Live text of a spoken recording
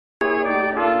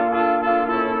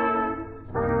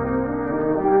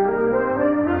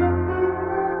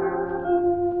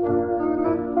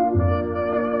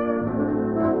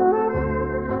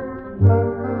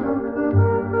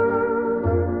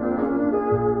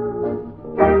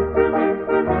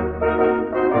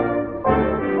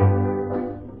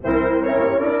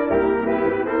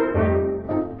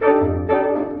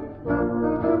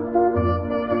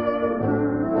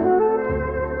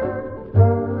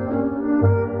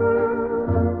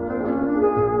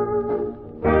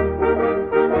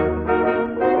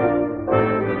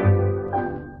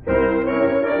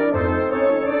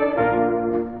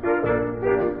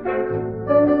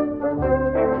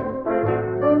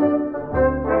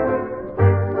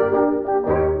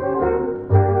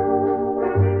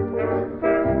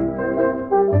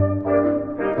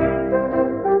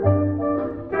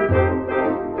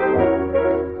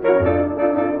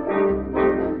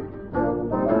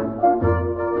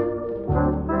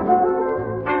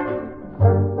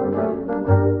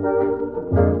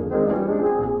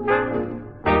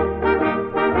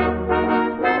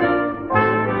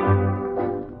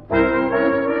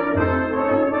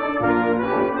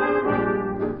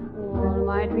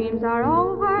dreams are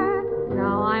over,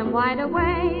 now I'm wide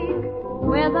awake,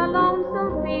 with a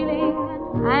lonesome feeling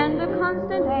and a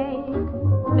constant ache,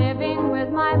 living with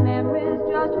my memories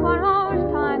just for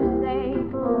old time's sake,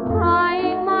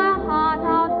 crying my heart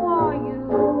out for you.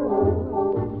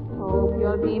 Hope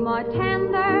you'll be more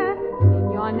tender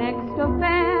in your next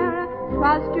affair,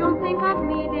 trust you'll think of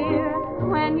me, dear,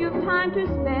 when you've time to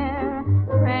spare,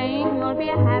 praying you'll be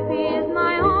happy is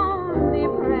my only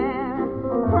prayer,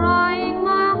 crying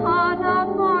my heart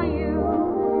out for you.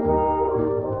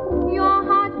 Your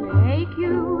heart may ache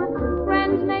you,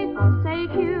 friends may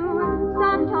forsake you,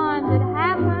 sometimes it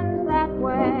happens that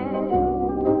way,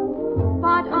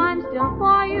 but I'm still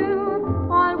for you,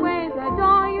 always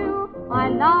adore you, I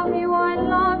love you,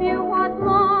 what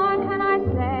more can I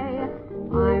say?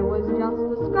 I was just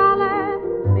a scholar,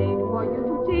 made for you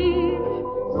to teach,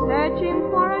 searching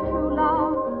for a true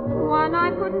love, one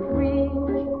I couldn't reach.